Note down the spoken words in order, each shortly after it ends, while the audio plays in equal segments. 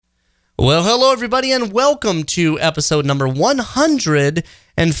Well, hello everybody, and welcome to episode number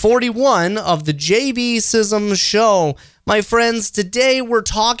 141 of the JB Sism Show. My friends, today we're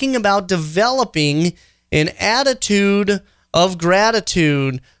talking about developing an attitude of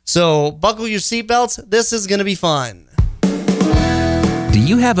gratitude. So buckle your seatbelts, this is going to be fun. Do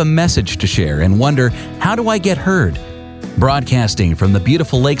you have a message to share and wonder, how do I get heard? Broadcasting from the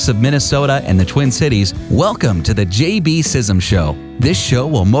beautiful lakes of Minnesota and the Twin Cities, welcome to the JB Sism Show. This show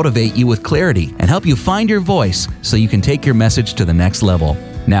will motivate you with clarity and help you find your voice so you can take your message to the next level.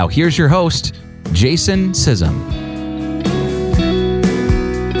 Now here's your host, Jason Sism.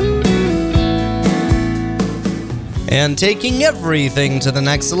 And taking everything to the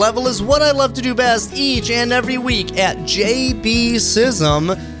next level is what I love to do best each and every week at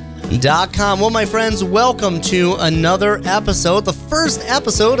jbsism.com. Well, my friends, welcome to another episode, the first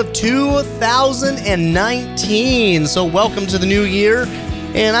episode of 2019. So welcome to the new year,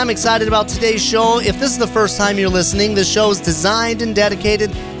 and I'm excited about today's show. If this is the first time you're listening, this show is designed and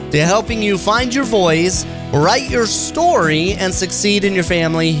dedicated to helping you find your voice, write your story, and succeed in your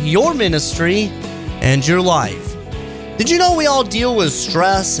family, your ministry, and your life. Did you know we all deal with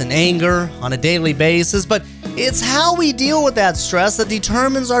stress and anger on a daily basis, but it's how we deal with that stress that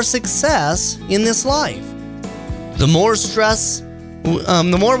determines our success in this life. The more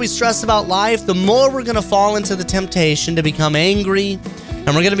we stress about life, the more we're going to fall into the temptation to become angry, and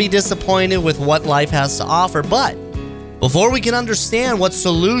we're going to be disappointed with what life has to offer. But before we can understand what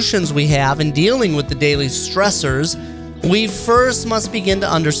solutions we have in dealing with the daily stressors, we first must begin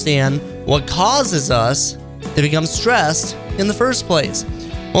to understand what causes us to become stressed in the first place.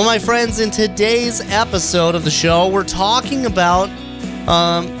 Well, my friends, in today's episode of the show, we're talking about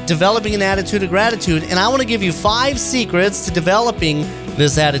developing an attitude of gratitude, and I want to give you 5 secrets to developing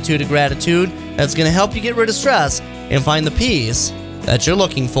this attitude of gratitude that's going to help you get rid of stress and find the peace that you're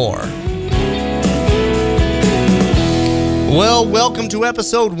looking for. Well, welcome to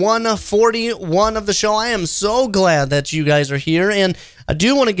episode 141 of the show. I am so glad that you guys are here, and I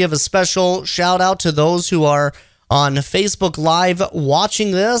do want to give a special shout out to those who are on Facebook Live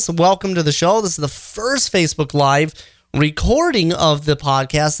watching this. Welcome to the show. This is the first Facebook Live recording of the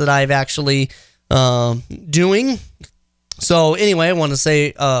podcast that I've actually doing. So anyway, I want to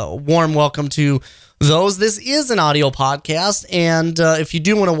say a warm welcome to those. This is an audio podcast, and if you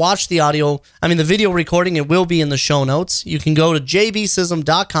do want to watch the video recording, it will be in the show notes. You can go to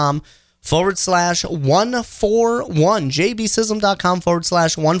jbsism.com/141,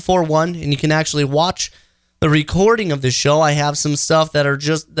 jbsism.com/141, and you can actually watch the recording of the show. I have some stuff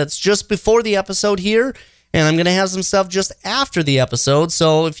that's just before the episode here, and I'm going to have some stuff just after the episode.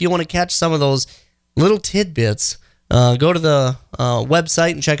 So if you want to catch some of those little tidbits, go to the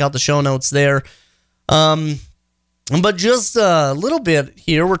website and check out the show notes there. But just a little bit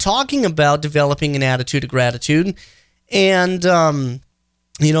here, we're talking about developing an attitude of gratitude, and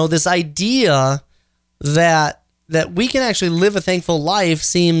this idea that we can actually live a thankful life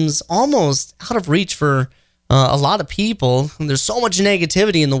seems almost out of reach for a lot of people. There's so much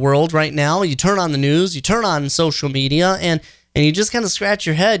negativity in the world right now. You turn on the news, you turn on social media, and you just kind of scratch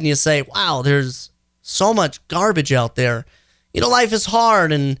your head and you say, wow, there's so much garbage out there. Life is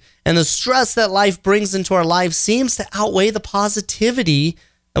hard, and the stress that life brings into our life seems to outweigh the positivity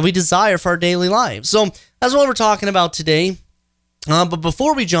that we desire for our daily lives. So that's what we're talking about today. But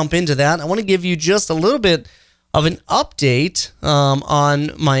before we jump into that, I want to give you just a little bit of an update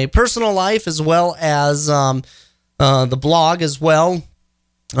on my personal life, as well as the blog as well.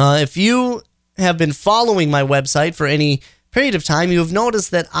 If you have been following my website for any period of time, you have noticed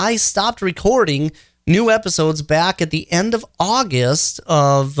that I stopped recording new episodes back at the end of August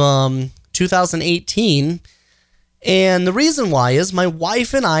of 2018. And the reason why is my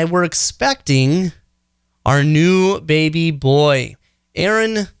wife and I were expecting our new baby boy.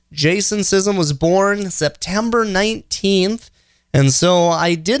 Aaron Jason Sism was born September 19th, and so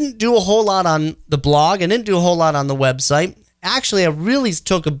I didn't do a whole lot on the blog. I didn't do a whole lot on the website. Actually, I really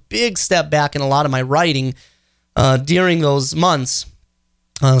took a big step back in a lot of my writing during those months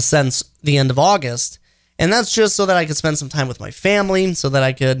since the end of August, and that's just so that I could spend some time with my family, so that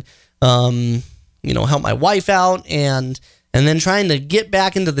I could help my wife out, and then trying to get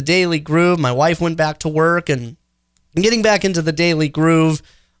back into the daily groove. My wife went back to work, and getting back into the daily groove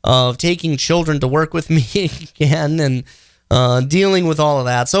of taking children to work with me again, and dealing with all of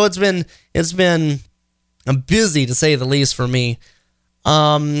that. So it's been busy, to say the least, for me.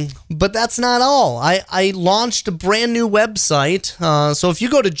 But that's not all. I launched a brand new website. So if you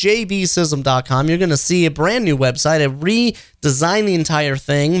go to jbsism.com, you're going to see a brand new website. I redesigned the entire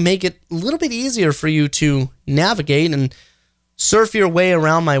thing, make it a little bit easier for you to navigate and surf your way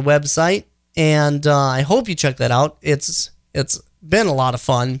around my website, and I hope you check that out. It's been a lot of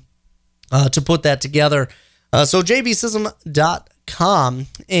fun to put that together. So jbsism.com,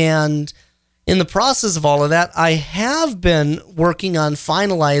 and in the process of all of that, I have been working on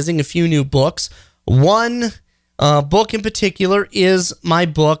finalizing a few new books. One book in particular is my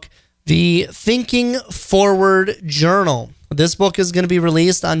book, The Thinking Forward Journal. This book is going to be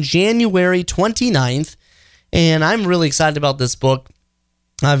released on January 29th, and I'm really excited about this book.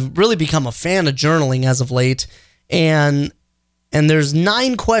 I've really become a fan of journaling as of late, and there's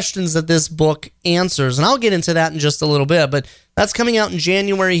 9 questions that this book answers, and I'll get into that in just a little bit, but that's coming out in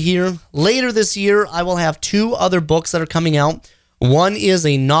January here. Later this year, I will have 2 other books that are coming out. One is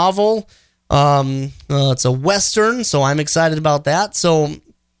a novel. It's a Western, so I'm excited about that. So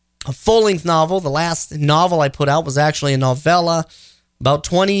a full-length novel. The last novel I put out was actually a novella, about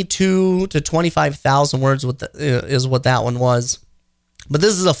 22 to 25,000 words is what that one was. But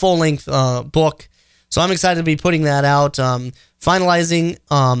this is a full-length book, so I'm excited to be putting that out, finalizing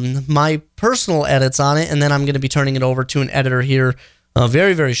my personal edits on it, and then I'm going to be turning it over to an editor here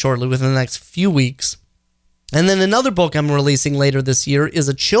very, very shortly, within the next few weeks. And then another book I'm releasing later this year is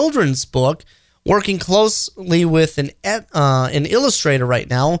a children's book, working closely with an illustrator right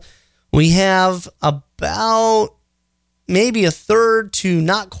now. We have about maybe a third to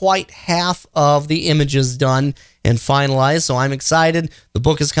not quite half of the images done and finalized, so I'm excited. The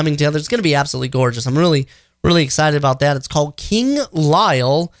book is coming together. It's going to be absolutely gorgeous. I'm really, really excited about that. It's called King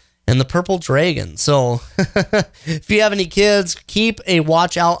Lyle and the Purple Dragon. So if you have any kids, keep a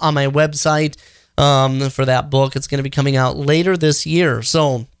watch out on my website for that book. It's going to be coming out later this year,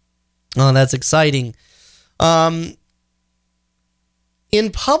 so that's exciting. In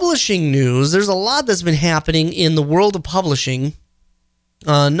publishing news, there's a lot that's been happening in the world of publishing.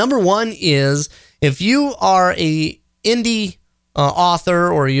 Number one is, if you are a indie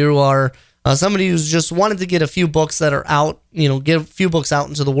author, or you are somebody who's just wanted to get a few books that are out, get a few books out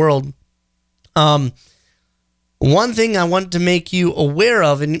into the world, one thing I want to make you aware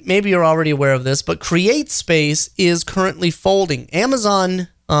of, and maybe you're already aware of this, but CreateSpace is currently folding. Amazon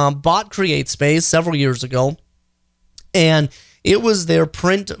bought CreateSpace several years ago, and it was their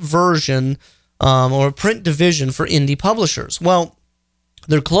print version or print division for indie publishers. Well,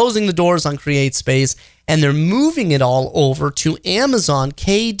 they're closing the doors on CreateSpace, and they're moving it all over to Amazon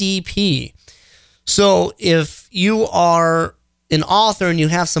KDP. So if you are an author and you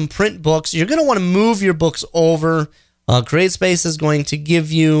have some print books, you're going to want to move your books over. CreateSpace is going to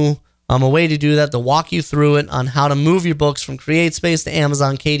give you a way to do that, to walk you through it on how to move your books from CreateSpace to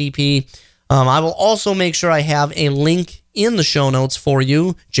Amazon KDP. I will also make sure I have a link in the show notes for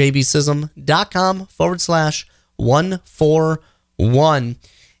you, jbsism.com/141.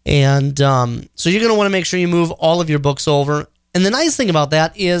 And so you're going to want to make sure you move all of your books over. And the nice thing about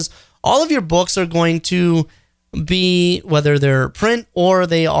that is all of your books are going to be, whether they're print or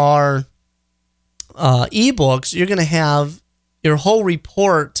they are ebooks, you're going to have your whole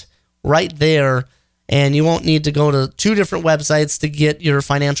report right there, and you won't need to go to 2 different websites to get your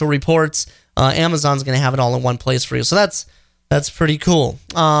financial reports. Amazon's going to have it all in one place for you. So that's pretty cool.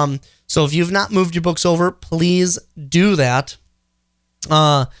 So if you've not moved your books over, please do that.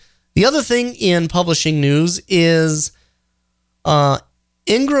 The other thing in publishing news is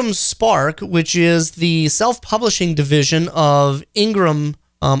Ingram Spark, which is the self-publishing division of Ingram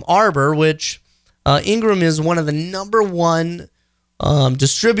Arbor, which Ingram is one of the number one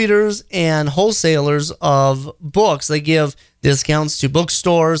distributors and wholesalers of books. They give discounts to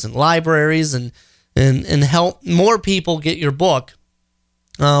bookstores and libraries and help more people get your book.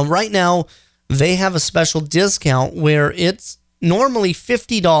 Right now, they have a special discount where it's normally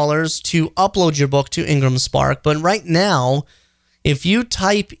 $50 to upload your book to Ingram Spark, but right now, if you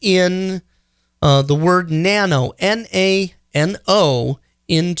type in the word NANO, N-A-N-O,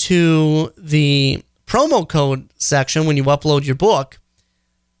 into the promo code section when you upload your book,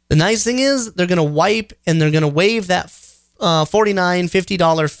 the nice thing is they're going to wipe and they're going to waive that $49,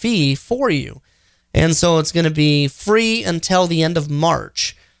 $50 fee for you. And so it's going to be free until the end of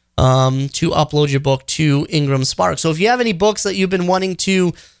March to upload your book to Ingram Spark. So if you have any books that you've been wanting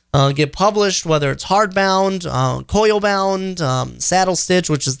to get published, whether it's hardbound, coil-bound, saddle stitch,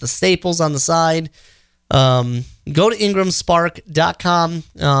 which is the staples on the side, go to ingramspark.com,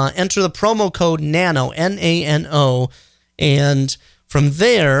 enter the promo code NANO, N-A-N-O, and from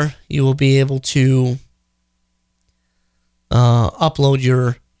there you will be able to upload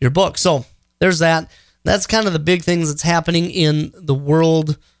your book. So there's that. That's kind of the big things that's happening in the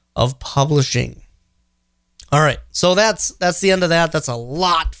world of publishing. All right, so that's the end of that. That's a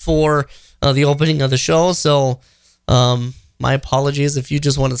lot for the opening of the show. So My apologies if you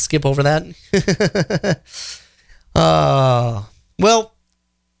just want to skip over that. Well,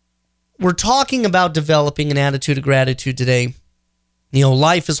 we're talking about developing an attitude of gratitude today.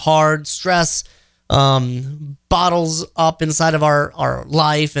 Life is hard, stress bottles up inside of our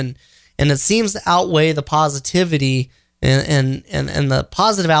life, and it seems to outweigh the positivity and the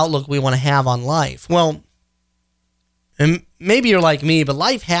positive outlook we want to have on life. Well, and maybe you're like me, but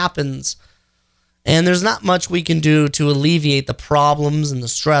life happens, and there's not much we can do to alleviate the problems and the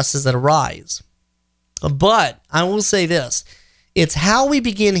stresses that arise. But I will say this, it's how we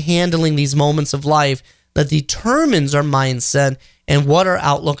begin handling these moments of life that determines our mindset and what our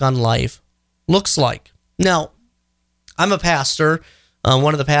outlook on life looks like. Now, I'm a pastor,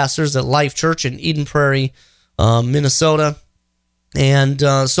 one of the pastors at Life Church in Eden Prairie, Minnesota. And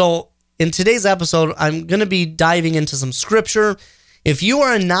so in today's episode, I'm going to be diving into some scripture. If you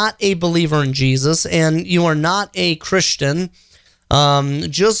are not a believer in Jesus and you are not a Christian,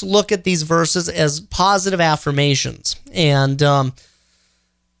 just look at these verses as positive affirmations. And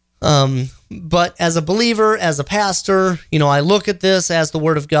but as a believer, as a pastor, I look at this as the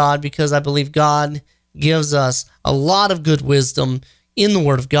Word of God because I believe God gives us a lot of good wisdom in the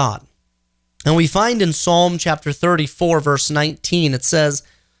Word of God. And we find in Psalm chapter 34, verse 19, it says,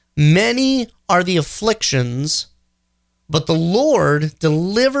 "Many are the afflictions, but the Lord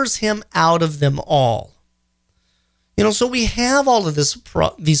delivers him out of them all." So we have all of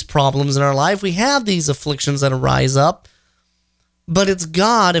these problems in our life. We have these afflictions that arise up. But it's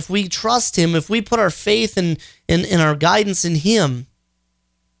God, if we trust him, if we put our faith in our guidance in him,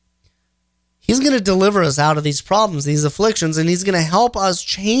 he's going to deliver us out of these problems, these afflictions, and he's going to help us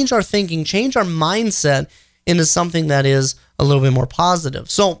change our thinking, change our mindset into something that is a little bit more positive.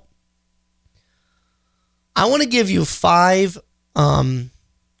 So I want to give you five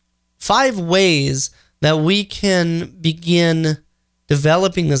ways that we can begin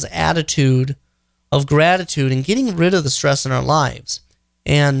developing this attitude of gratitude and getting rid of the stress in our lives.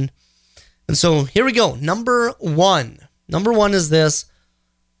 And so here we go. Number one is this: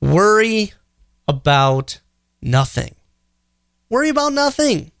 worry about nothing. Worry about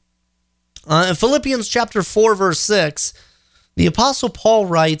nothing. In Philippians chapter 4, verse 6, the Apostle Paul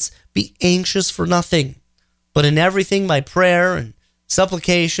writes, "Be anxious for nothing, but in everything by prayer and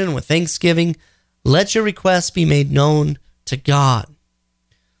supplication with thanksgiving, let your requests be made known to God."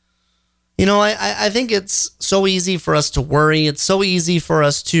 I think it's so easy for us to worry. It's so easy for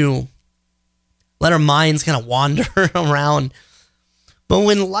us to let our minds kind of wander around. But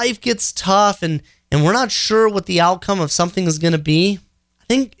when life gets tough and we're not sure what the outcome of something is going to be, I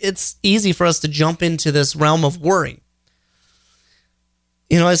think it's easy for us to jump into this realm of worry.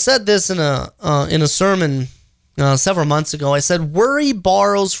 I said this in a sermon several months ago. I said, worry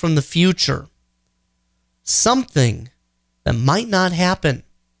borrows from the future something that might not happen.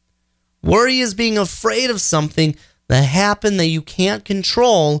 Worry is being afraid of something that happened that you can't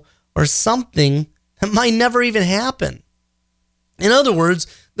control, or something that might never even happen. In other words,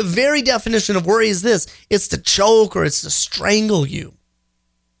 the very definition of worry is this: it's to choke or it's to strangle you.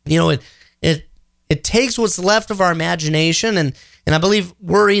 It takes what's left of our imagination, and I believe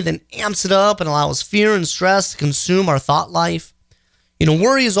worry then amps it up and allows fear and stress to consume our thought life.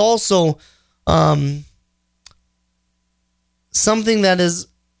 Worry is also something that is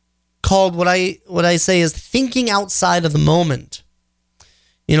called what I say is thinking outside of the moment.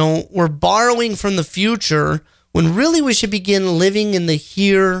 We're borrowing from the future when really we should begin living in the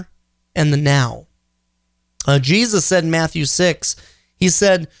here and the now. Jesus said in Matthew 6, he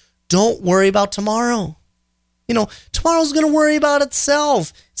said, "Don't worry about tomorrow." Tomorrow's going to worry about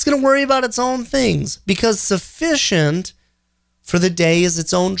itself. It's going to worry about its own things, because sufficient for the day is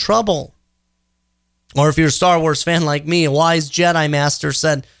its own trouble. Or if you're a Star Wars fan like me, a wise Jedi master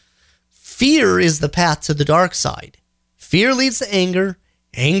said, "Fear is the path to the dark side. Fear leads to anger.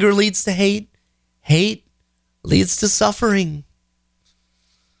 Anger leads to hate. Hate leads to suffering."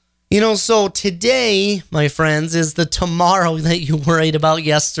 So today, my friends, is the tomorrow that you worried about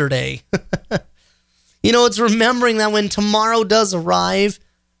yesterday. It's remembering that when tomorrow does arrive,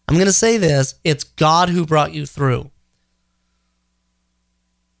 I'm going to say this, it's God who brought you through.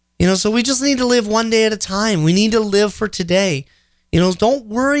 So we just need to live one day at a time. We need to live for today. Don't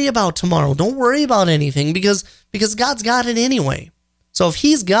worry about tomorrow. Don't worry about anything because God's got it anyway. So if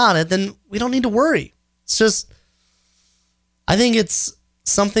he's got it, then we don't need to worry. It's just, I think it's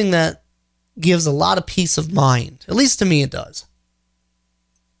something that gives a lot of peace of mind. At least to me it does.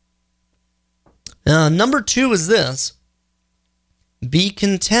 Number 2 is this: be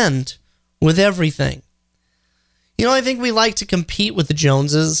content with everything. I think we like to compete with the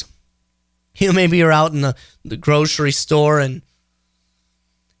Joneses. Maybe you're out in the grocery store and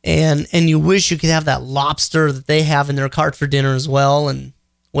you wish you could have that lobster that they have in their cart for dinner as well. And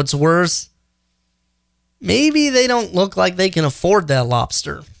what's worse, maybe they don't look like they can afford that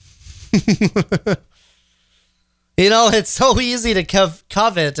lobster. It's so easy to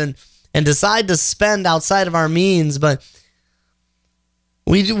covet and decide to spend outside of our means, but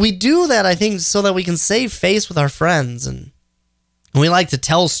we do that, I think, so that we can save face with our friends. And we like to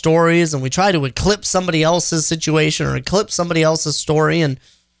tell stories, and we try to eclipse somebody else's situation or eclipse somebody else's story, and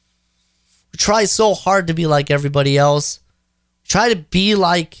we try so hard to be like everybody else. We try to be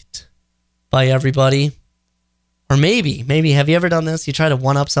liked by everybody. Or maybe, have you ever done this? You try to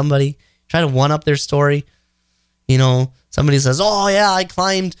one-up somebody, try to one-up their story. Somebody says, oh yeah, I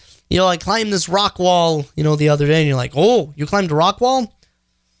climbed this rock wall, the other day. And you're like, oh, you climbed a rock wall?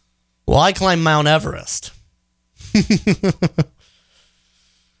 Well, I climbed Mount Everest.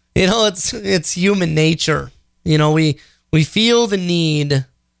 It's human nature. We feel the need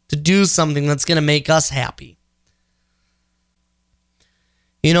to do something that's going to make us happy.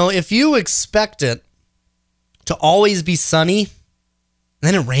 If you expect it to always be sunny,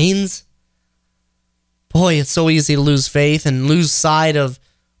 and then it rains, boy, it's so easy to lose faith and lose sight of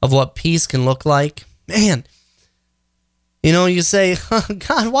what peace can look like. Man, you say, oh,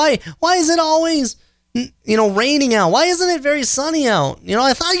 God, why is it always, raining out? Why isn't it very sunny out?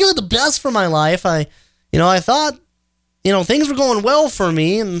 I thought you were the best for my life. I thought, things were going well for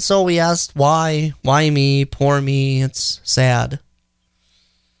me. And so we asked, why me? Poor me. It's sad.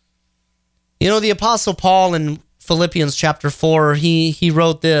 The Apostle Paul in Philippians chapter 4, he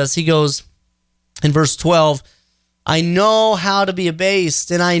wrote this. He goes in verse 12, I know how to be abased,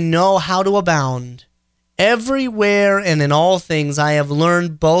 and I know how to abound. Everywhere and in all things I have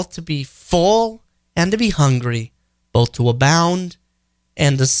learned both to be full and to be hungry, both to abound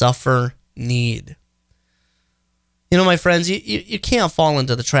and to suffer need. My friends, you can't fall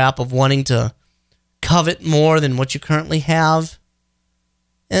into the trap of wanting to covet more than what you currently have.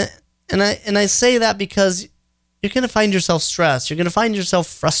 And I say that because you're going to find yourself stressed. You're going to find yourself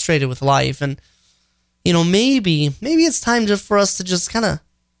frustrated with life. And, maybe it's time for us to just kind of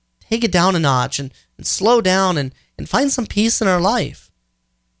take it down a notch and slow down and find some peace in our life.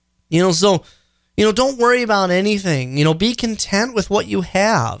 So don't worry about anything. Be content with what you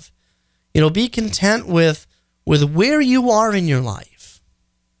have. Be content with where you are in your life.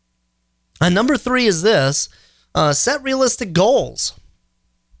 And number 3 is this, set realistic goals.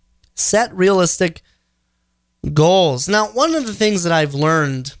 Set realistic goals. Now, one of the things that I've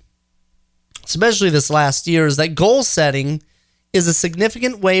learned, especially this last year, is that goal setting is a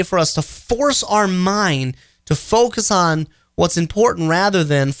significant way for us to force our mind to focus on what's important rather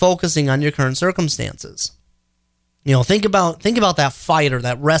than focusing on your current circumstances. Think about that fighter,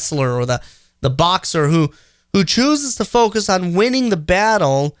 that wrestler, or the boxer who chooses to focus on winning the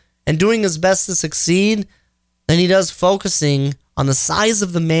battle and doing his best to succeed than he does focusing on the size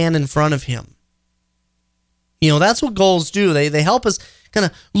of the man in front of him. That's what goals do. They help us kind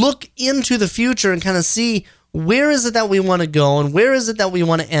of look into the future and kind of see where is it that we want to go and where is it that we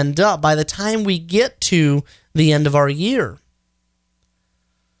want to end up by the time we get to the end of our year.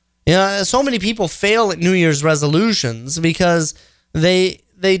 So many people fail at New Year's resolutions because they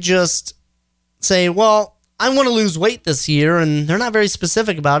just say, well, I want to lose weight this year, and they're not very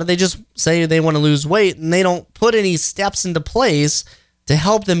specific about it. They just say they want to lose weight, and they don't put any steps into place to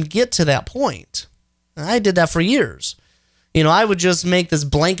help them get to that point. I did that for years. I would just make this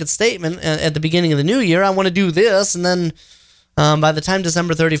blanket statement at the beginning of the new year. I want to do this, and then by the time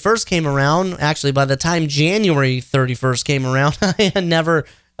December 31st came around, actually by the time January 31st came around, I had never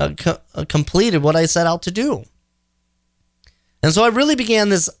completed what I set out to do. And so I really began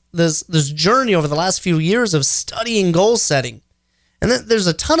this journey over the last few years of studying goal setting. And there's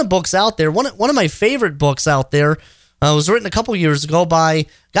a ton of books out there. One of my favorite books out there was written a couple years ago by a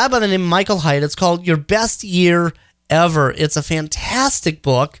guy by the name of Michael Hyatt. It's called Your Best Year Ever. It's a fantastic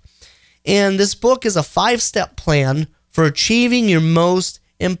book. And this book is a 5-step plan for achieving your most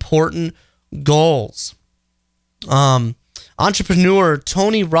important goals. Entrepreneur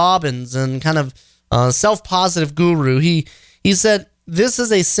Tony Robbins and kind of self-positive guru, he said, this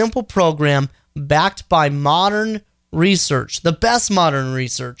is a simple program backed by modern research, the best modern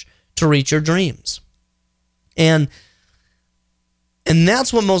research to reach your dreams. And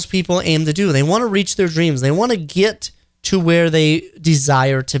that's what most people aim to do. They want to reach their dreams. They want to get to where they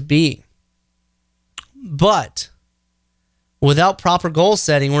desire to be. But without proper goal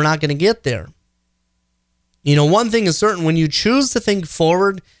setting, we're not going to get there. One thing is certain, when you choose to think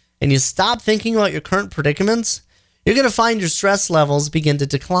forward and you stop thinking about your current predicaments, you're going to find your stress levels begin to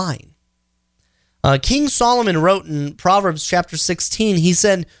decline. King Solomon wrote in Proverbs chapter 16, he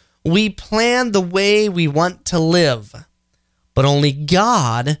said, "We plan the way we want to live, but only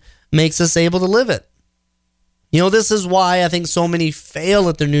God makes us able to live it." This is why I think so many fail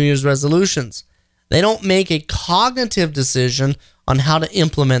at their New Year's resolutions. They don't make a cognitive decision on how to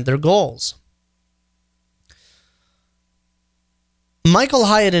implement their goals. Michael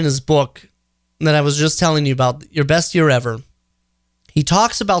Hyatt, in his book that I was just telling you about, Your Best Year Ever, he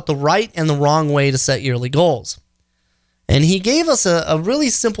talks about the right and the wrong way to set yearly goals. And he gave us a really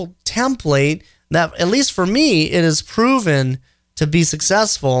simple template that, at least for me, it has proven to be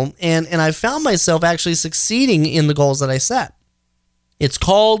successful. And I found myself actually succeeding in the goals that I set. It's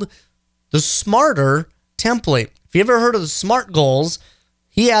called the SMARTER template. If you ever heard of the SMART goals,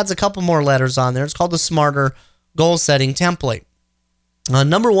 he adds a couple more letters on there. It's called the SMARTER goal setting template.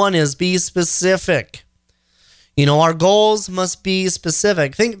 Number one is be specific. Our goals must be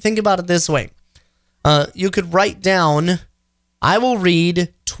specific. Think about it this way. You could write down, I will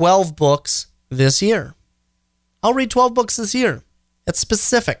read 12 books this year. I'll read 12 books this year. That's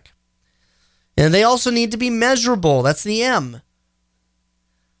specific. And they also need to be measurable. That's the M.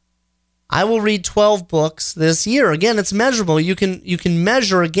 I will read 12 books this year. Again, it's measurable. You can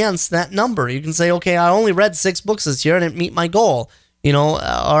measure against that number. You can say, okay, I only read 6 books this year. I didn't meet my goal. Or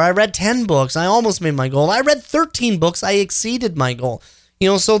I read 10 books. I almost made my goal. I read 13 books. I exceeded my goal.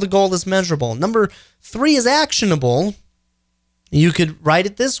 So the goal is measurable. Number 3 is actionable. You could write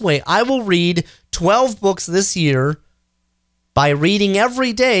it this way. I will read 12 books this year by reading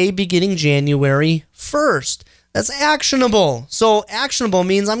every day beginning January 1st. That's actionable. So actionable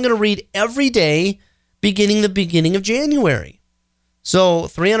means I'm going to read every day beginning the beginning of January. So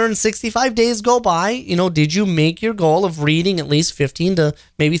 365 days go by. Did you make your goal of reading at least 15 to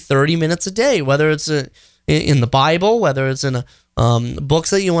maybe 30 minutes a day, whether it's in the Bible, whether it's in books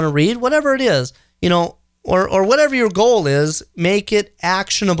that you want to read, whatever it is, or whatever your goal is, make it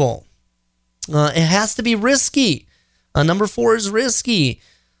actionable. It has to be risky. Number 4 is risky.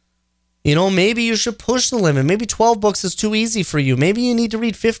 Maybe you should push the limit. Maybe 12 books is too easy for you. Maybe you need to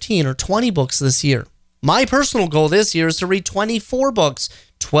read 15 or 20 books this year. My personal goal this year is to read 24 books,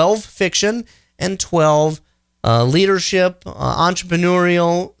 12 fiction and 12 leadership,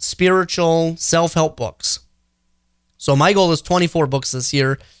 entrepreneurial, spiritual, self-help books. So my goal is 24 books this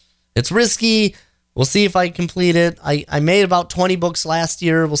year. It's risky. We'll see if I complete it. I made about 20 books last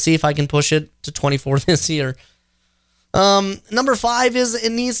year. We'll see if I can push it to 24 this year. Number 5 is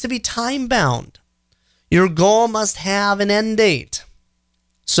it needs to be time-bound. Your goal must have an end date.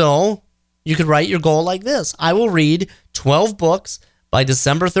 So you could write your goal like this. I will read 12 books by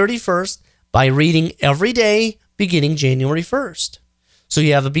December 31st by reading every day beginning January 1st. So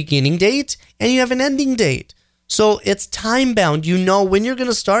you have a beginning date and you have an ending date. So it's time-bound. You know when you're going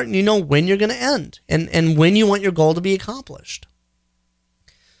to start and you know when you're going to end and when you want your goal to be accomplished.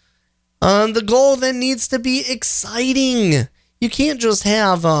 The goal then needs to be exciting. You can't just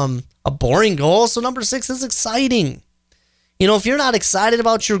have a boring goal. So number 6 is exciting. If you're not excited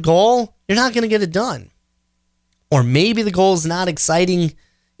about your goal, you're not going to get it done. Or maybe the goal is not exciting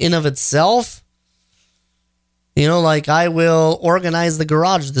in of itself. Like I will organize the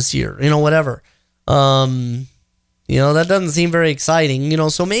garage this year, whatever. That doesn't seem very exciting,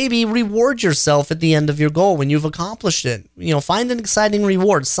 so maybe reward yourself at the end of your goal when you've accomplished it. Find an exciting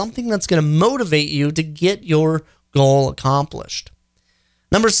reward, something that's going to motivate you to get your goal accomplished.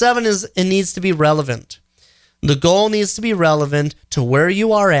 Number 7 is it needs to be relevant. The goal needs to be relevant to where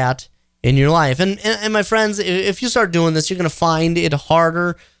you are at in your life. And my friends, if you start doing this, you're going to find it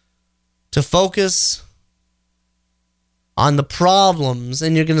harder to focus on the problems,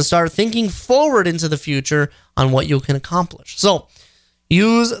 and you're going to start thinking forward into the future on what you can accomplish. So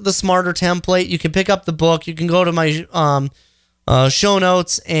use the SMARTER template. You can pick up the book. You can go to my show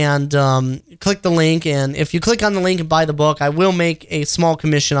notes and click the link. And if you click on the link and buy the book, I will make a small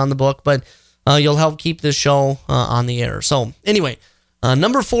commission on the book, but you'll help keep this show on the air. So anyway,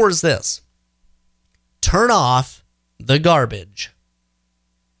 number 4 is this. Turn off the garbage.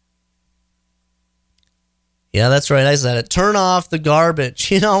 Yeah, that's right. I said it. Turn off the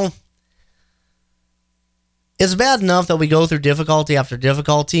garbage. It's bad enough that we go through difficulty after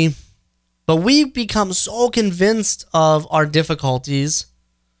difficulty, but we become so convinced of our difficulties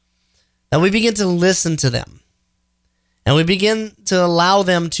that we begin to listen to them. And we begin to allow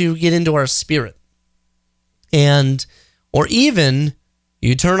them to get into our spirit. Or even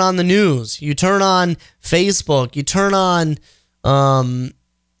you turn on the news, you turn on Facebook, you turn on,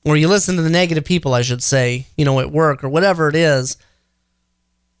 or you listen to the negative people, I should say, at work or whatever it is.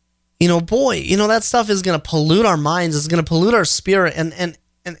 That stuff is going to pollute our minds. It's going to pollute our spirit. And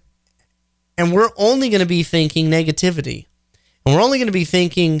and we're only going to be thinking negativity. And we're only going to be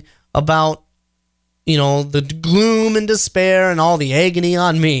thinking about, the gloom and despair and all the agony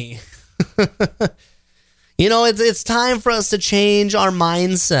on me. It's time for us to change our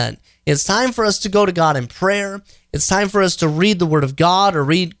mindset. It's time for us to go to God in prayer. It's time for us to read the Word of God or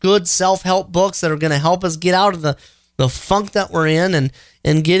read good self-help books that are going to help us get out of the funk that we're in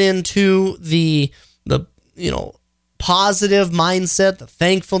and get into the positive mindset, the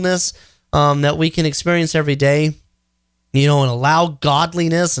thankfulness that we can experience every day, and allow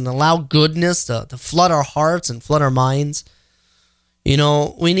godliness and allow goodness to flood our hearts and flood our minds.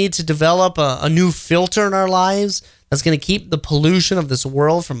 We need to develop a new filter in our lives that's going to keep the pollution of this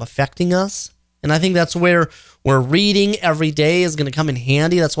world from affecting us. And I think that's where reading every day is going to come in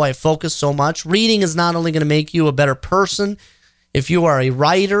handy. That's why I focus so much. Reading is not only going to make you a better person. If you are a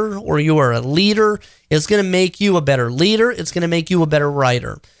writer or you are a leader, it's going to make you a better leader. It's going to make you a better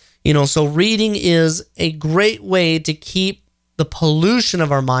writer. So reading is a great way to keep the pollution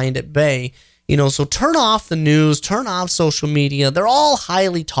of our mind at bay. So turn off the news, turn off social media. They're all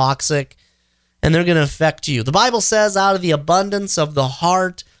highly toxic, and they're going to affect you. The Bible says, out of the abundance of the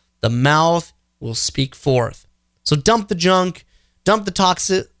heart, the mouth will speak forth. So dump the junk, dump the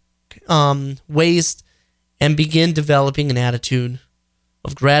toxic waste, and begin developing an attitude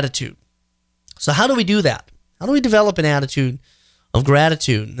of gratitude. So how do we do that? How do we develop an attitude of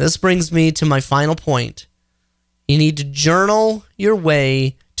gratitude? This brings me to my final point. You need to journal your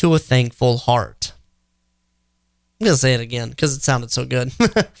way to a thankful heart. I'm going to say it again because it sounded so good.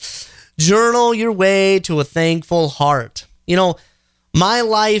 Journal your way to a thankful heart. My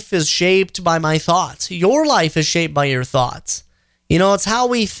life is shaped by my thoughts. Your life is shaped by your thoughts. It's how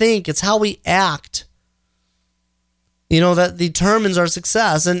we think. It's how we act. That determines our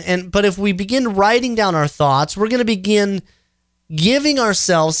success. But if we begin writing down our thoughts, we're going to begin giving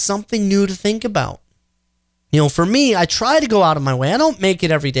ourselves something new to think about. For me, I try to go out of my way. I don't make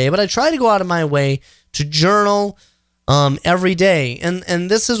it every day, but I try to go out of my way to journal every day. And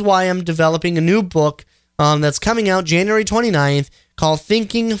this is why I'm developing a new book that's coming out January 29th called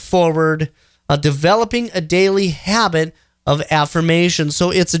Thinking Forward, Developing a Daily Habit of Affirmation.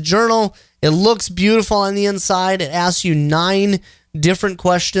 So it's a journal. It looks beautiful on the inside. It asks you 9 different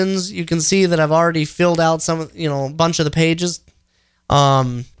questions. You can see that I've already filled out a bunch of the pages.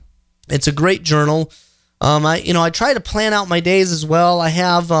 It's a great journal. I try to plan out my days as well. I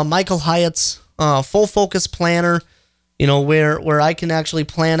have Michael Hyatt's Full Focus Planner, where I can actually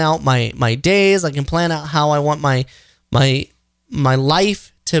plan out my days. I can plan out how I want my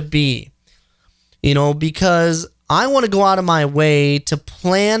life to be, because I want to go out of my way to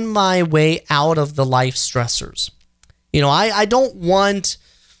plan my way out of the life stressors. I don't want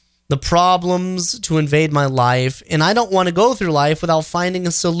the problems to invade my life, and I don't want to go through life without finding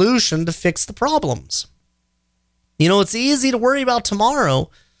a solution to fix the problems. It's easy to worry about tomorrow,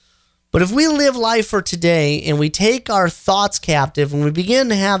 but if we live life for today and we take our thoughts captive and we begin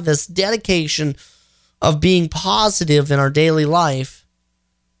to have this dedication of being positive in our daily life,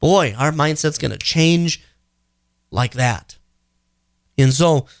 boy, our mindset's going to change like that. And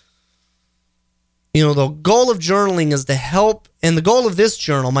so, the goal of journaling is to help, and the goal of this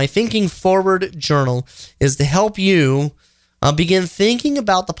journal, my Thinking Forward journal, is to help you begin thinking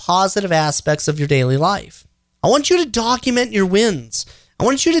about the positive aspects of your daily life. I want you to document your wins. I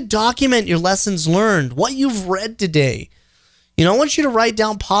want you to document your lessons learned, what you've read today. I want you to write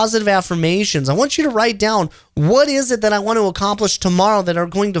down positive affirmations. I want you to write down what is it that I want to accomplish tomorrow that are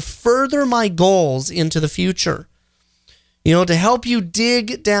going to further my goals into the future. To help you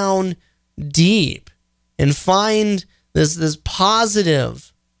dig down deep and find this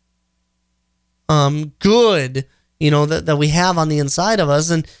positive, good, that we have on the inside of us,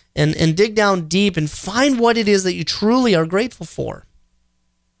 and dig down deep and find what it is that you truly are grateful for.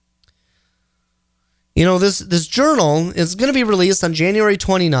 This journal is going to be released on January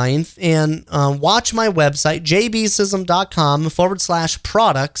 29th, and watch my website,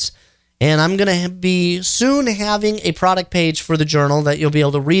 jbsism.com/products, and I'm going to be soon having a product page for the journal that you'll be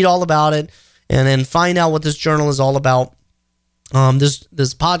able to read all about it and then find out what this journal is all about.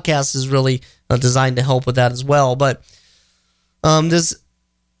 This podcast is really designed to help with that as well, but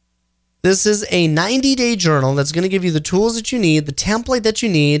this is a 90-day journal that's going to give you the tools that you need, the template that you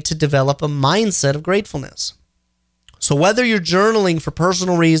need to develop a mindset of gratefulness. So whether you're journaling for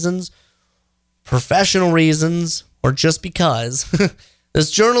personal reasons, professional reasons, or just because, this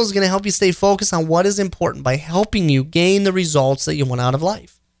journal is going to help you stay focused on what is important by helping you gain the results that you want out of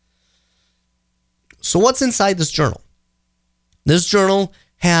life. So what's inside this journal? This journal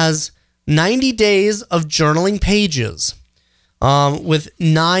has 90 days of journaling pages with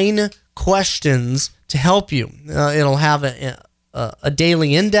 9 questions to help you. It'll have a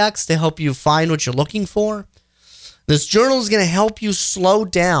daily index to help you find what you're looking for. This journal is going to help you slow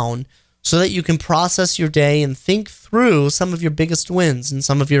down so that you can process your day and think through some of your biggest wins and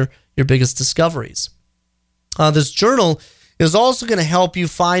some of your biggest discoveries. This journal is also going to help you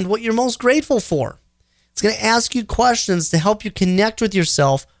find what you're most grateful for. It's going to ask you questions to help you connect with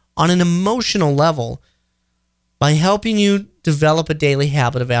yourself on an emotional level by helping you develop a daily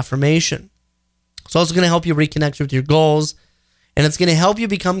habit of affirmation. It's also going to help you reconnect with your goals, and it's going to help you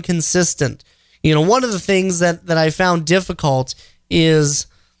become consistent. One of the things that I found difficult is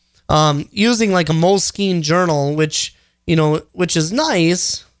using like a Moleskine journal, which is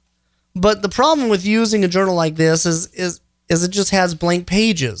nice, but the problem with using a journal like this is it just has blank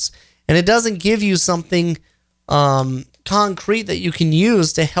pages, and it doesn't give you something concrete that you can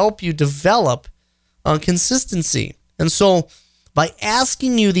use to help you develop consistency. And so by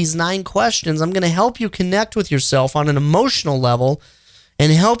asking you these 9 questions, I'm going to help you connect with yourself on an emotional level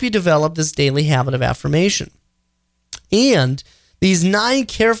and help you develop this daily habit of affirmation. And these 9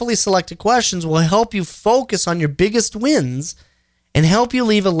 carefully selected questions will help you focus on your biggest wins and help you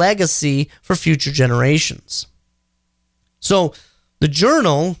leave a legacy for future generations. So the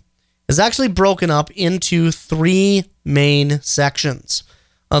journal is actually broken up into 3 main sections.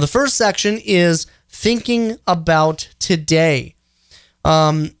 The first section is thinking about today.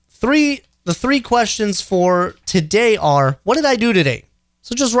 The 3 questions for today are, what did I do today?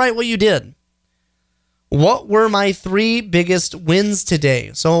 So just write what you did. What were my 3 biggest wins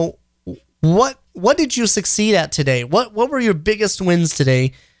today? So what did you succeed at today? What were your biggest wins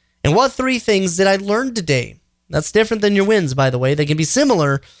today? And what 3 things did I learn today? That's different than your wins, by the way. They can be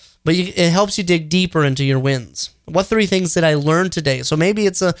similar, but it helps you dig deeper into your wins. What 3 things did I learn today? So maybe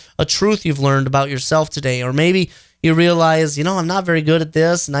it's a truth you've learned about yourself today, or maybe you realize, I'm not very good at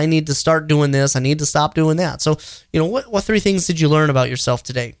this, and I need to start doing this. I need to stop doing that. So, what 3 things did you learn about yourself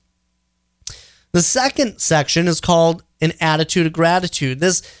today? The second section is called an attitude of gratitude.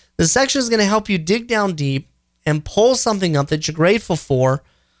 This section is going to help you dig down deep and pull something up that you're grateful for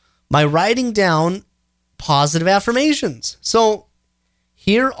by writing down positive affirmations. So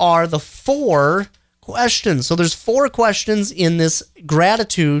here are the 4 questions. So there's 4 questions in this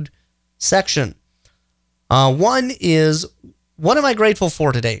gratitude section. One is, what am I grateful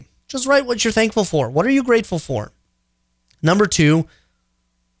for today? Just write what you're thankful for. What are you grateful for? Number 2,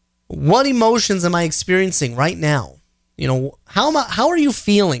 what emotions am I experiencing right now? How are you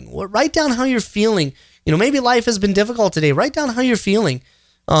feeling? Write down how you're feeling. Maybe life has been difficult today. Write down how you're feeling,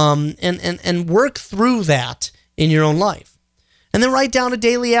 and work through that in your own life. And then write down a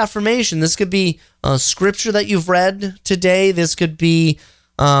daily affirmation. This could be a scripture that you've read today. This could be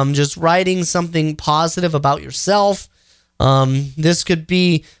just writing something positive about yourself. This could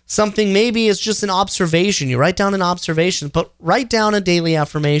be something, maybe it's just an observation. You write down an observation, but write down a daily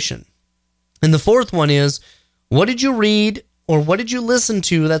affirmation. And the 4th one is, what did you read or what did you listen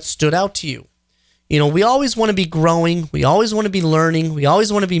to that stood out to you? We always want to be growing. We always want to be learning. We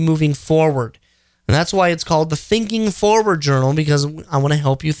always want to be moving forward. And that's why it's called the Thinking Forward Journal, because I want to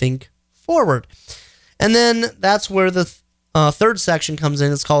help you think forward. And then that's where the 3rd section comes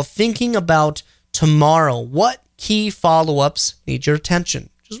in. It's called Thinking About Tomorrow. What key follow-ups need your attention?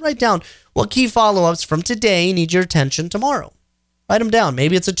 Just write down what key follow-ups from today need your attention tomorrow. Write them down.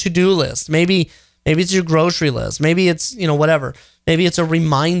 Maybe it's a to-do list. Maybe it's your grocery list. Maybe it's, whatever. Maybe it's a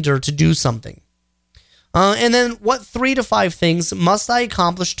reminder to do something. And then what 3 to 5 things must I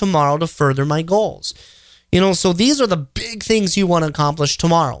accomplish tomorrow to further my goals? So these are the big things you want to accomplish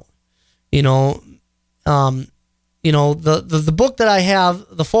tomorrow. The book that I have,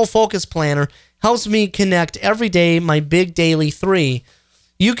 the Full Focus Planner, helps me connect every day my big daily 3.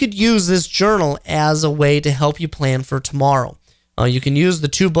 You could use this journal as a way to help you plan for tomorrow. You can use the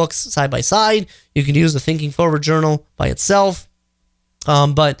 2 books side by side. You can use the Thinking Forward journal by itself.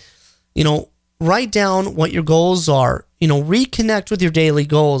 But write down what your goals are. Reconnect with your daily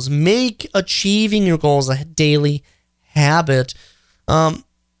goals. Make achieving your goals a daily habit. That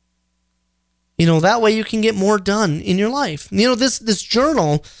way you can get more done in your life. This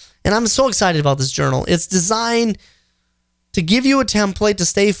journal, and I'm so excited about this journal. It's designed to give you a template to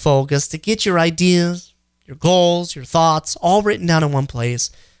stay focused, to get your ideas, your goals, your thoughts, all written down in one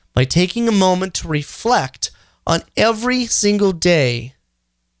place by taking a moment to reflect on every single day.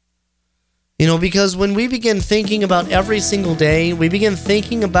 Because when we begin thinking about every single day, we begin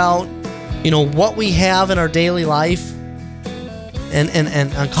thinking about, what we have in our daily life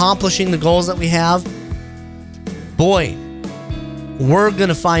and accomplishing the goals that we have, boy, we're going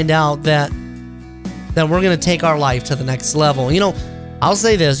to find out that we're going to take our life to the next level. I'll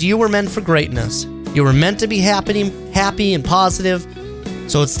say this, you were meant for greatness. You were meant to be happy and positive.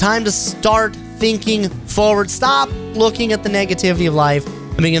 So it's time to start thinking forward. Stop looking at the negativity of life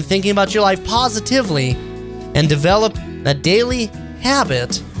and begin thinking about your life positively and develop that daily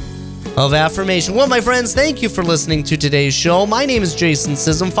habit of affirmation. Well, my friends, thank you for listening to today's show. My name is Jason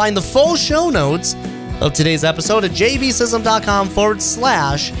Sism. Find the full show notes of today's episode at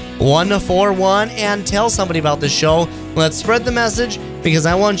jbsism.com/141 and tell somebody about this show. Let's spread the message because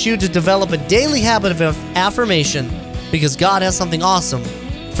I want you to develop a daily habit of affirmation because God has something awesome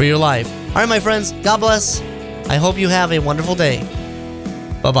for your life. All right, my friends, God bless. I hope you have a wonderful day.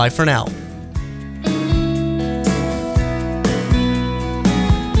 Bye-bye for now.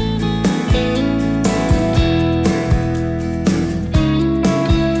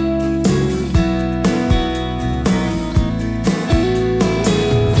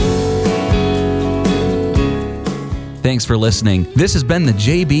 Thanks for listening. This has been the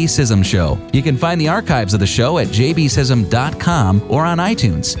JB Sism Show. You can find the archives of the show at jbsism.com or on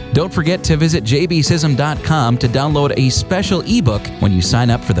iTunes. Don't forget to visit jbsism.com to download a special ebook when you sign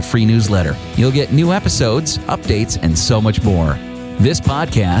up for the free newsletter. You'll get new episodes, updates, and so much more. This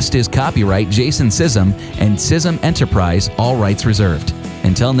podcast is copyright Jason Sism and Sism Enterprise, all rights reserved.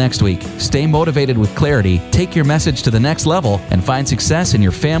 Until next week, stay motivated with clarity, take your message to the next level, and find success in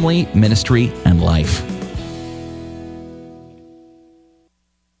your family, ministry, and life.